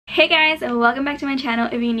Hey guys, and welcome back to my channel.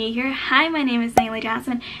 If you're new here, hi, my name is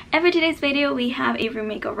Jasmine, and for today's video we have a room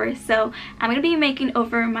makeover. So I'm gonna be making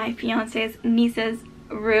over my fiance's niece's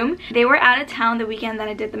room. They were out of town the weekend that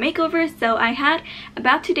I did the makeover, so I had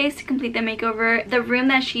about 2 days to complete the makeover. The room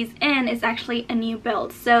that she's in is actually a new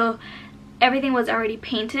build, so everything was already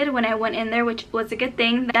painted when I went in there, which was a good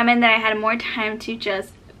thing. That meant that I had more time to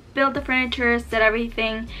just build the furniture, set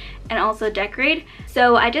everything, and also decorate.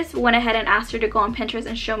 So I just went ahead and asked her to go on Pinterest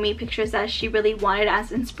and show me pictures that she really wanted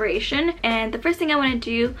as inspiration. And the first thing I want to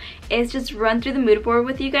do is just run through the mood board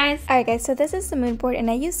with you guys. Alright guys, so this is the mood board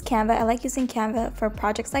and I use Canva. I like using Canva for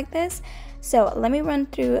projects like this. So let me run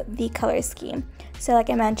through the color scheme. So like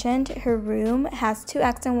I mentioned, her room has 2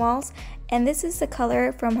 accent walls, and this is the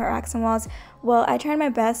color from her accent walls. Well, I tried my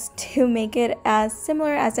best to make it as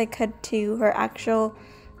similar as I could to her actual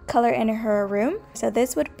color in her room. So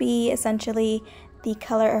this would be essentially the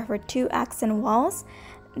color of her 2 accent walls.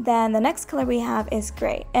 Then the next color we have is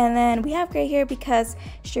gray, and then we have gray here because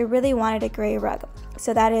she really wanted a gray rug.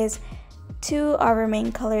 So that is 2 of our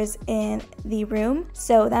main colors in the room.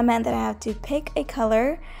 So that meant that I have to pick a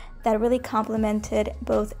color that really complemented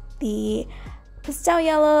both the pastel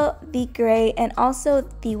yellow, the gray, and also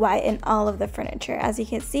the white in all of the furniture. As you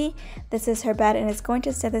can see, this is her bed and it's going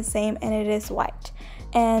to stay the same, and it is white.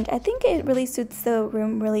 And I think it really suits the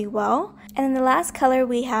room really well. And then the last color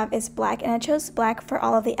we have is black, and I chose black for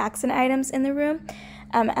all of the accent items in the room.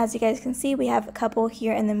 As you guys can see, we have a couple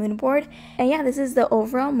here in the mood board. And yeah, this is the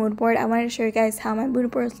overall mood board. I wanted to show you guys how my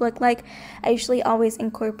mood boards look like. I usually always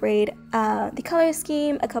incorporate the color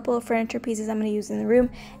scheme, a couple of furniture pieces I'm going to use in the room,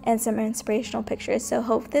 and some inspirational pictures. So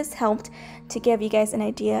hope this helped to give you guys an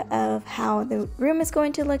idea of how the room is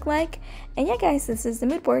going to look like. And yeah guys, this is the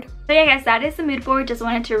mood board. So yeah guys, that is the mood board. Just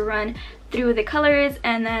wanted to run through the colors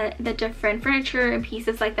and then the different furniture and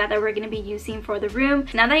pieces like that we're going to be using for the room.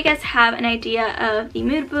 Now that you guys have an idea of the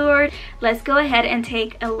mood board, let's go ahead and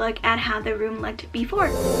take a look at how the room looked before.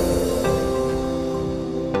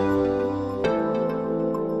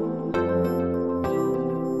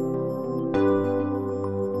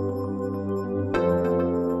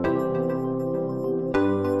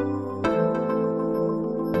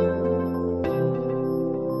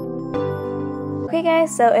 Okay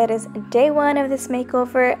guys, so it is day 1 of this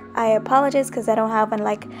makeover. I apologize because I don't have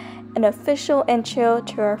an official intro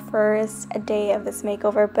to our first day of this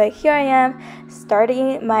makeover, but here I am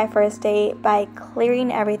starting my first day by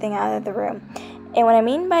clearing everything out of the room. And what I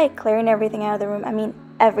mean by clearing everything out of the room, I mean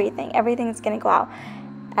everything. Everything is going to go out.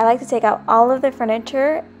 I like to take out all of the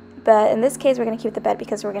furniture, but in this case we're going to keep the bed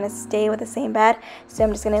because we're going to stay with the same bed. So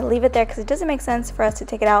I'm just going to leave it there because it doesn't make sense for us to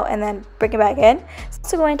take it out and then bring it back in.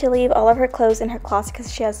 So going to leave all of her clothes in her closet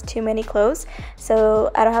because she has too many clothes.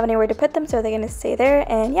 So I don't have anywhere to put them, so they're going to stay there.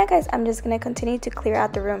 And yeah guys, I'm just going to continue to clear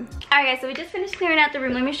out the room. Alright guys, so we just finished clearing out the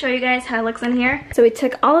room. Let me show you guys how it looks in here. So we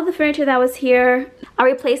took all of the furniture that was here. I'll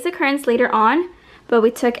replace the curtains later on, but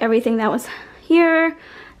we took everything that was here.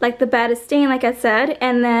 Like the bed is staying like I said,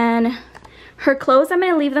 and then her clothes, I'm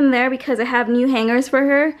going to leave them there because I have new hangers for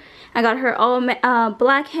her. I got her all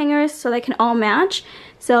black hangers so they can all match.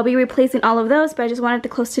 So I'll be replacing all of those, but I just wanted the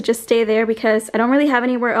clothes to just stay there because I don't really have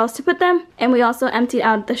anywhere else to put them. And we also emptied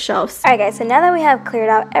out the shelves. Alright guys, so now that we have cleared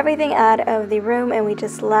out everything out of the room and we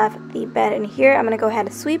just left the bed in here, I'm going to go ahead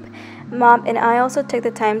and sweep, mop, and I also took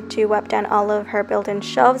the time to wipe down all of her built-in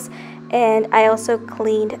shelves. And I also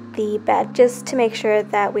cleaned the bed just to make sure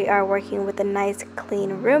that we are working with a nice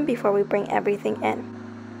clean room before we bring everything in.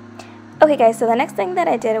 Okay guys, so the next thing that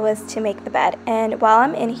I did was to make the bed. And while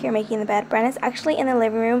I'm in here making the bed, Brandon's actually in the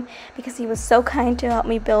living room because he was so kind to help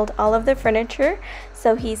me build all of the furniture.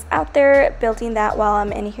 So he's out there building that while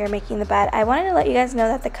I'm in here making the bed. I wanted to let you guys know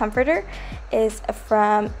that the comforter is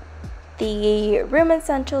from the Room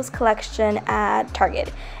Essentials collection at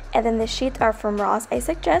Target. And then the sheets are from Ross. I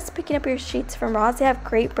suggest picking up your sheets from Ross. They have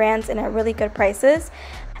great brands and at really good prices.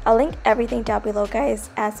 I'll link everything down below guys,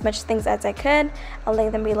 as much things as I could. I'll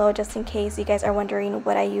link them below just in case you guys are wondering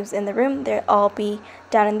what I use in the room. They'll all be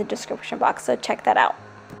down in the description box, so check that out.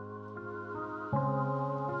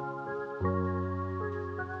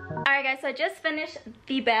 Alright guys, so I just finished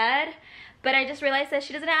the bed, but I just realized that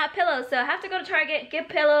she doesn't have pillows, so I have to go to Target, get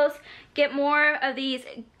pillows, get more of these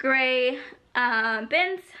gray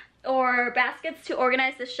bins or baskets to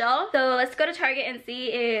organize the shelf. So let's go to Target and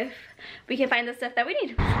see if we can find the stuff that we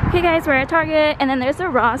need. Okay guys, we're at Target, and then there's a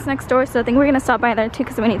Ross next door, so I think we're gonna stop by there too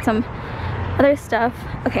because we need some other stuff.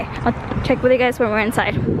 Okay, I'll check with you guys when we're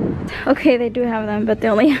inside. Okay, they do have them, but they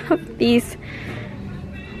only have these.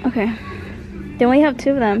 Okay, they only have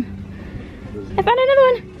 2 of them. I found another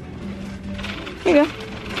one. Here you go.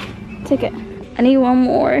 Take it. I need one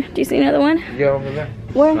more. Do you see another one? Yeah, over there.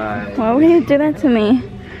 Where? Why would you do that to me?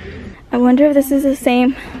 I wonder if this is the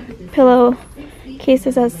same pillow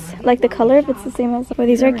cases as, like the color, if it's the same as, oh,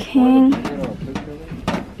 these are king.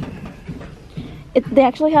 They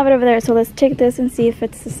actually have it over there, so let's take this and see if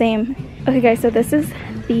it's the same. Okay guys, so this is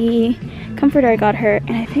the comforter I got her,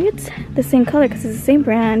 and I think it's the same color because it's the same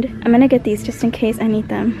brand. I'm gonna get these just in case I need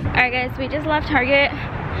them. Alright guys, we just left Target,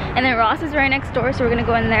 and then Ross is right next door, so we're gonna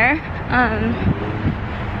go in there.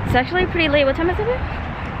 It's actually pretty late. What time is it?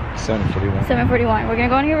 7:41. 7:41. We're gonna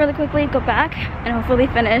go in here really quickly, go back, and hopefully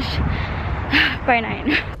finish by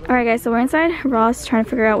 9. Alright guys, so we're inside. Ross trying to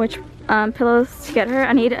figure out which pillows to get her.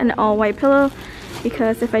 I need an all-white pillow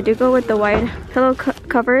because if I do go with the white pillow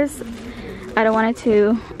covers, I don't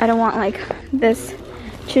want like this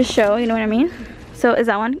to show, you know what I mean? So is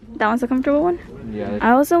that one's a comfortable one? Yeah.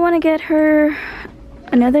 I also want to get her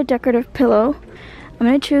another decorative pillow. I'm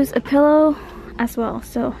gonna choose a pillow as well.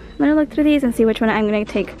 So I'm gonna look through these and see which one I'm gonna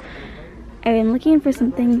take. I'm looking for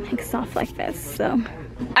something like soft like this. So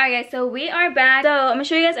alright guys, so we are back. So I'm gonna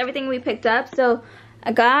show you guys everything we picked up. So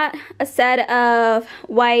I got a set of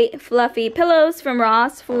white fluffy pillows from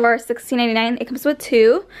Ross for $16.99. It comes with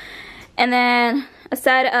 2. And then a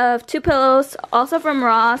set of 2 pillows also from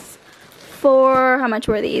Ross for, how much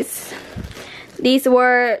were these? These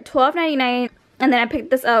were $12.99. And then I picked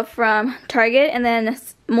this up from Target, and then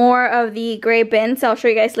more of the gray bins I'll show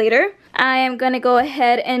you guys later. I am going to go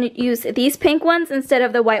ahead and use these pink ones instead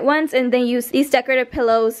of the white ones, and then use these decorative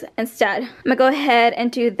pillows instead. I'm going to go ahead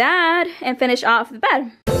and do that and finish off the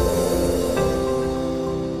bed.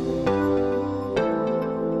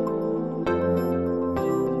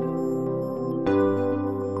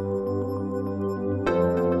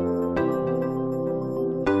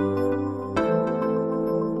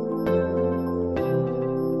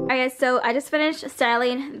 Alright guys, so I just finished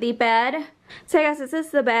styling the bed. So guys, this is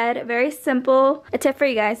the bed. Very simple. A tip for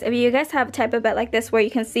you guys: if you guys have a type of bed like this where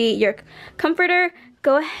you can see your comforter,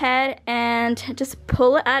 go ahead and just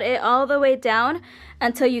pull at it all the way down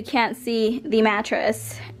until you can't see the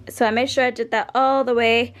mattress. So I made sure I did that all the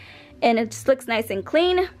way, and it just looks nice and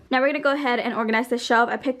clean. Now we're gonna go ahead and organize the shelf.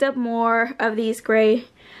 I picked up more of these gray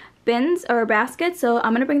bins or baskets, so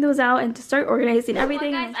I'm gonna bring those out and to start organizing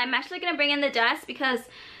everything. Well, guys, I'm actually gonna bring in the desk because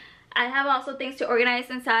I have also things to organize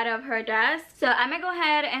inside of her desk. So I'm gonna go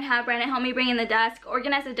ahead and have Brandon help me bring in the desk,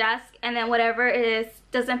 organize the desk, and then whatever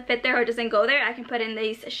doesn't fit there or doesn't go there, I can put in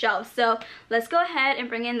these shelves. So let's go ahead and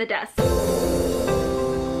bring in the desk.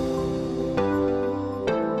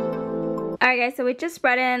 Alright guys, so we just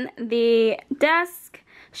brought in the desk.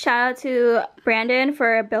 Shout out to Brandon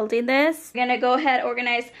for building this. We're gonna go ahead,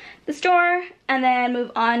 organize the store, and then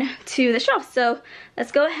move on to the shelf. So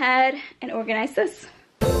let's go ahead and organize this.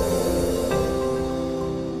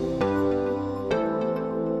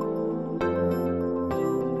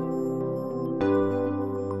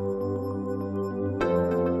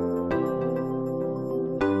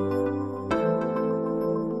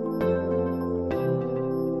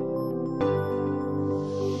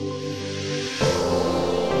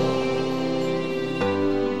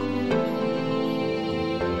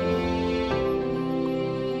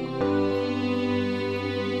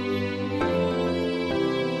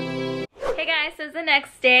 So it's the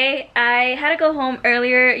next day. I had to go home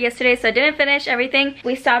earlier yesterday, so I didn't finish everything.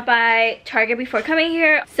 We stopped by Target before coming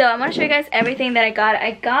here, so I want to show you guys everything that I got.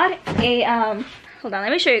 I got a hold on,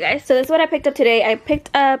 let me show you guys. So this is what I picked up today. I picked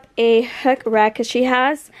up a hook rack because she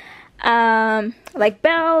has like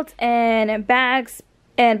belts and bags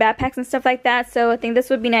and backpacks and stuff like that, so I think this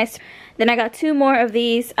would be nice. Then I got 2 more of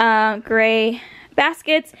these gray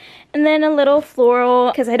baskets, and then a little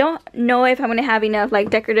floral because I don't know if I'm gonna have enough like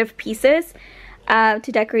decorative pieces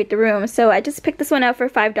to decorate the room. So I just picked this one up for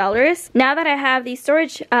 $5. Now that I have these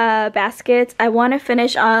storage baskets, I want to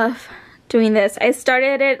finish off doing this. I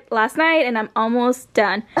started it last night and I'm almost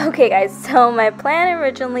done. Okay guys, so my plan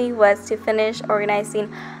originally was to finish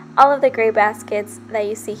organizing all of the gray baskets that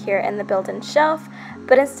you see here in the built-in shelf,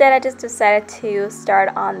 but instead I just decided to start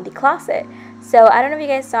on the closet. So I don't know if you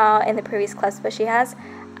guys saw in the previous clips, but she has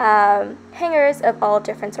hangers of all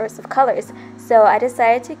different sorts of colors. So I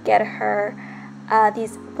decided to get her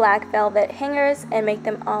these black velvet hangers and make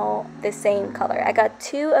them all the same color. I got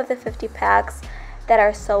 2 of the 50 packs that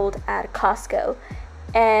are sold at Costco.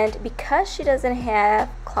 And because she doesn't have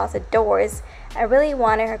closet doors, I really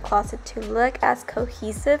wanted her closet to look as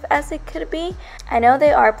cohesive as it could be. I know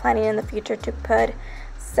they are planning in the future to put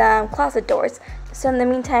some closet doors. So in the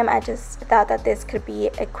meantime, I just thought that this could be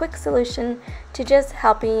a quick solution to just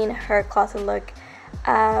helping her closet look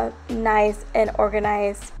nice and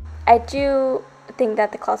organized. I do think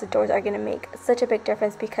that the closet doors are going to make such a big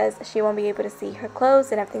difference because she won't be able to see her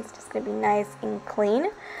clothes and everything's just going to be nice and clean.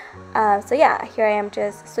 So yeah, here I am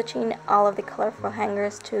just switching all of the colorful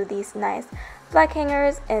hangers to these nice black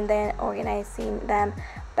hangers and then organizing them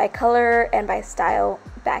by color and by style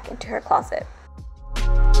back into her closet.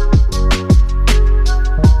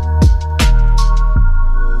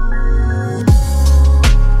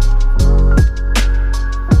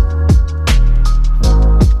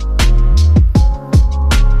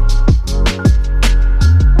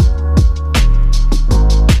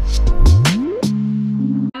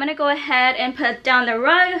 Go ahead and put down the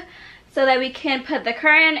rug so that we can put the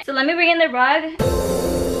curtain. So let me bring in the rug.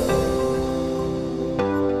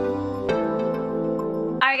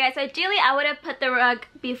 Alright guys, so ideally I would have put the rug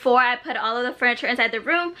before I put all of the furniture inside the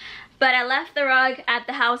room, but I left the rug at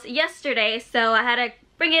the house yesterday, so I had to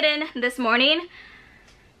bring it in this morning.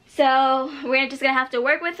 So we're just gonna have to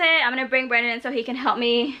work with it. I'm gonna bring Brandon in so he can help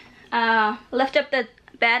me lift up the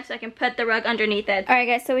bed so I can put the rug underneath it. Alright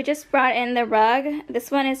guys, so we just brought in the rug.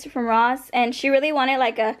 This one is from Ross and she really wanted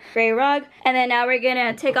like a gray rug, and then now we're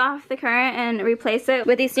gonna take off the curtain and replace it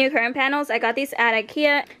with these new curtain panels. I got these at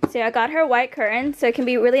IKEA. So I got her white curtain so it can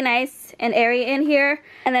be really nice and airy in here,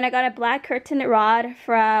 and then I got a black curtain rod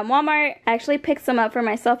from Walmart. I actually picked some up for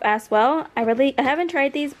myself as well. I haven't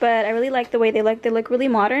tried these, but I really like the way they look. They look really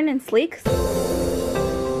modern and sleek.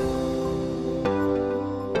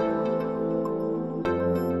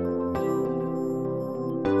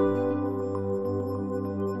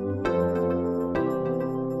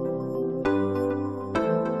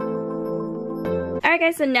 Alright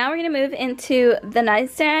guys, so now we're going to move into the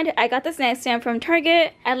nightstand. I got this nightstand from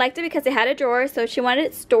Target. I liked it because it had a drawer, so she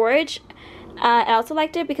wanted storage. I also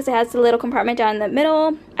liked it because it has a little compartment down in the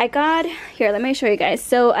middle. Here, let me show you guys.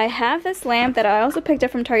 So I have this lamp that I also picked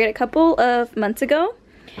up from Target a couple of months ago.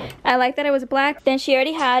 I like that it was black. Then she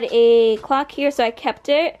already had a clock here, so I kept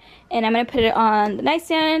it. And I'm going to put it on the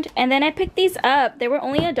nightstand. And then I picked these up. They were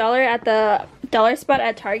only $1 at the dollar spot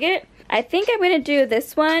at Target. I think I'm going to do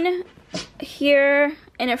this one here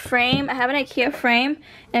in a frame. I have an IKEA frame,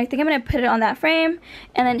 and I think I'm going to put it on that frame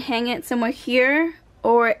and then hang it somewhere here,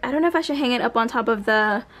 or I don't know if I should hang it up on top of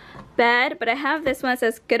the bed, but I have this one that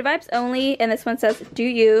says good vibes only and this one says do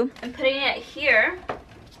you. I'm putting it here.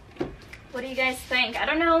 What do you guys think? I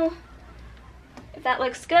don't know if that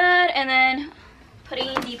looks good. And then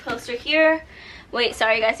putting the poster here. Wait,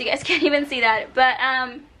 sorry guys, you guys can't even see that, but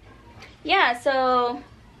yeah, so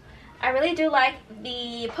I really do like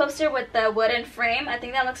the poster with the wooden frame. I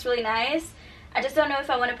think that looks really nice. I just don't know if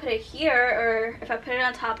I want to put it here or if I put it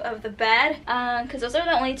on top of the bed, because those are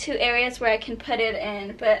the only two areas where I can put it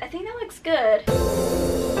in, but I think that looks good.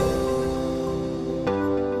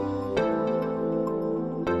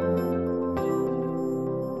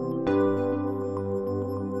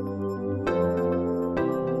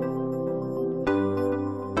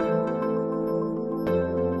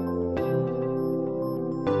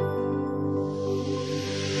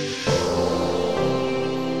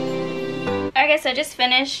 Alright guys, so I just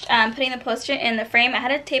finished putting the poster in the frame. I had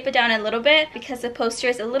to tape it down a little bit because the poster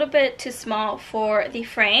is a little bit too small for the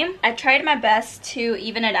frame. I tried my best to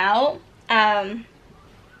even it out. But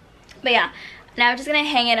yeah, now I'm just going to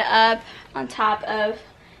hang it up on top of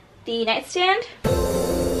the nightstand.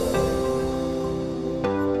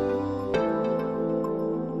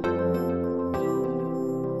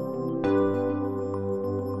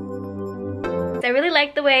 I really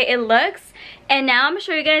like the way it looks, and now I'm gonna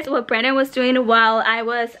show you guys what Brandon was doing while I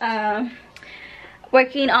was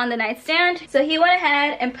working on the nightstand. So he went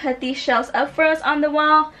ahead and put these shelves up for us on the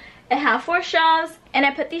wall. I have 4 shelves, and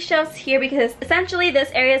I put these shelves here because essentially this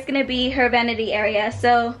area is gonna be her vanity area.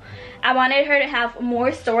 So I wanted her to have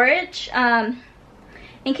more storage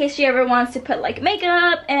in case she ever wants to put like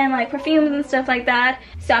makeup and like perfumes and stuff like that.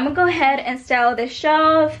 So I'm gonna go ahead and style this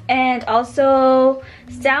shelf and also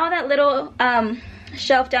style that little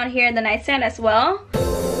shelf down here in the nightstand as well.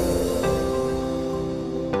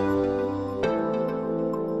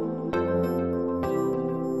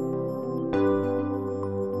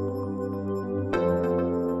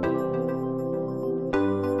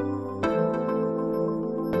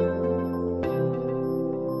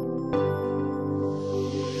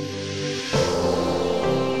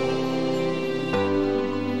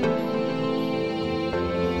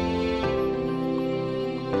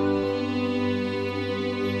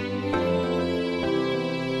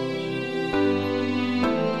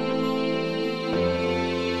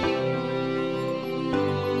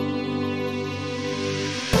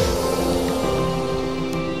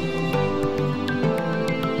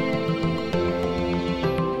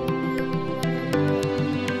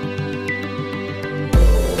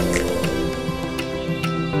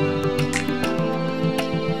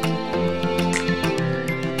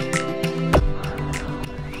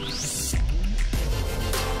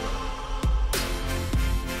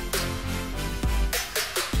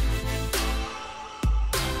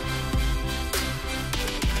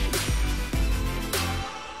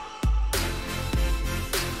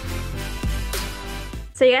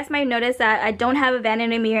 So you guys might notice that I don't have a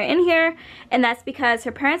vanity mirror in here, and that's because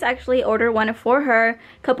her parents actually ordered one for her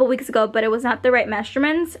a couple weeks ago, but it was not the right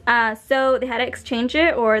measurements, so they had to exchange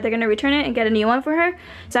it, or they're gonna return it and get a new one for her.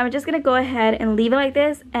 So I'm just gonna go ahead and leave it like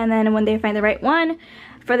this, and then when they find the right one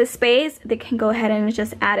for the space, they can go ahead and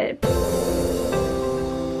just add it.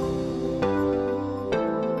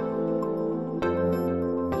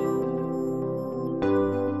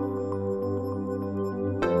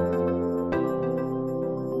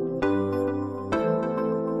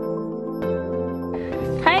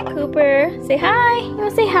 Hi, Cooper. Say hi. You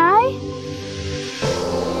wanna say hi?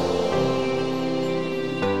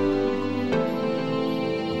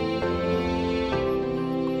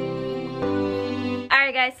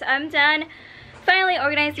 Alright guys, so I'm done finally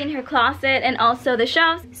organizing her closet and also the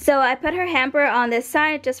shelves. So I put her hamper on this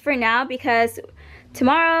side just for now because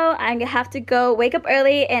tomorrow I'm gonna have to go wake up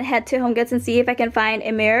early and head to Home Goods and see if I can find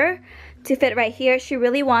a mirror to fit right here. She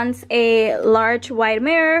really wants a large wide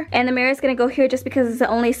mirror, and the mirror is gonna go here just because it's the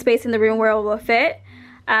only space in the room where it will fit.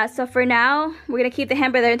 So for now, we're gonna keep the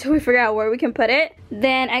hamper there until we figure out where we can put it.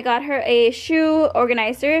 Then I got her a shoe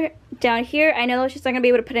organizer down here. I know she's not gonna be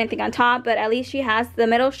able to put anything on top, but at least she has the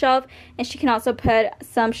middle shelf, and she can also put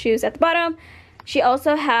some shoes at the bottom. She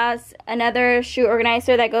also has another shoe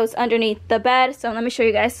organizer that goes underneath the bed. So let me show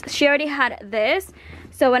you guys. She already had this.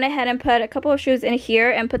 So I went ahead and put a couple of shoes in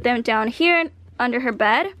here and put them down here under her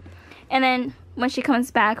bed. And then when she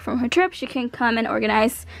comes back from her trip, she can come and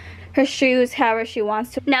organize her shoes however she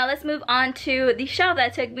wants to. Now let's move on to the shelf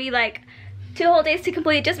that took me like 2 whole days to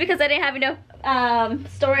complete just because I didn't have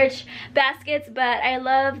enough storage baskets, but I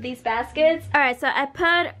love these baskets. Alright, so I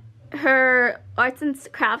put her arts and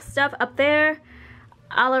crafts stuff up there.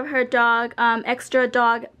 All of her dog, extra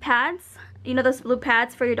dog pads. You know those blue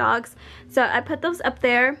pads for your dogs? So I put those up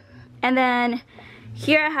there. And then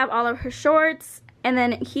here I have all of her shorts. And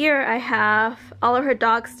then here I have all of her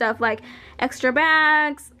dog stuff like extra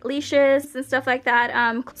bags, leashes, and stuff like that.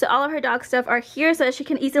 So all of her dog stuff are here so that she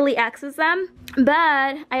can easily access them.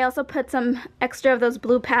 But I also put some extra of those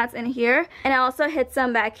blue pads in here. And I also hid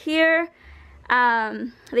some back here.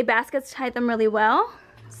 The baskets hide them really well.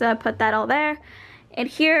 So I put that all there. And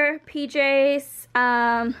here, PJs,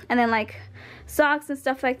 and then like socks and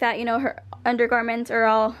stuff like that. You know, her undergarments are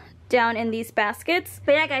all down in these baskets.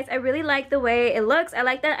 But yeah guys, I really like the way it looks. I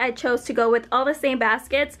like that I chose to go with all the same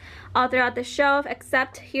baskets all throughout the shelf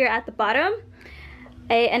except here at the bottom.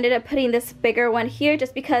 I ended up putting this bigger one here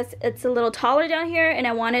just because it's a little taller down here, and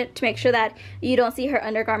I wanted to make sure that you don't see her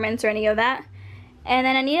undergarments or any of that. And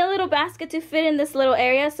then I need a little basket to fit in this little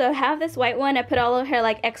area, so I have this white one. I put all of her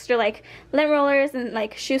like extra like lint rollers and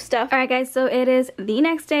like shoe stuff. Alright guys, so it is the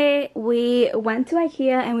next day. We went to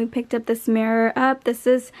IKEA and we picked up this mirror up. This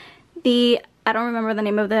is the, I don't remember the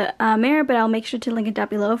name of the mirror, but I'll make sure to link it down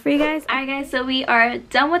below for you guys. Alright guys, so we are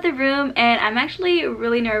done with the room, and I'm actually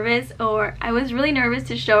really nervous, or I was really nervous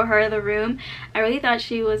to show her the room. I really thought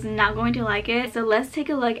she was not going to like it. So let's take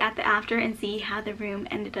a look at the after and see how the room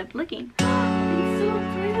ended up looking. It's so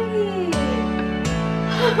pretty!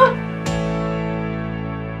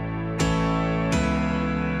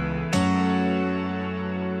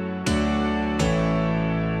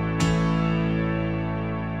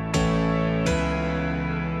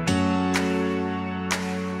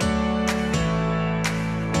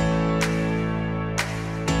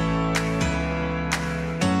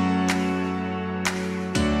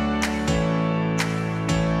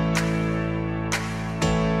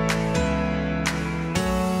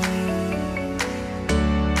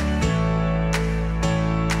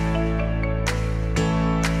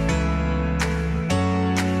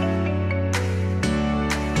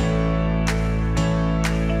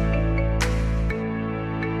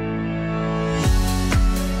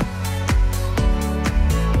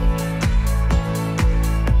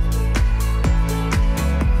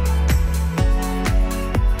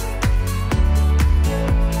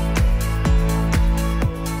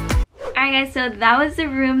 Alright guys, so that was the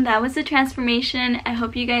room, that was the transformation. I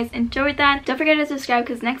hope you guys enjoyed that. Don't forget to subscribe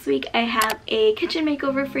because next week I have a kitchen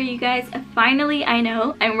makeover for you guys. Finally, I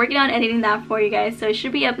know. I'm working on editing that for you guys, so it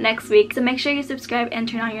should be up next week. So make sure you subscribe and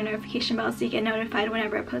turn on your notification bell so you get notified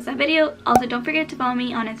whenever I post that video. Also, don't forget to follow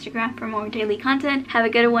me on Instagram for more daily content. Have a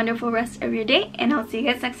good and wonderful rest of your day, and I'll see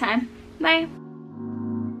you guys next time. Bye!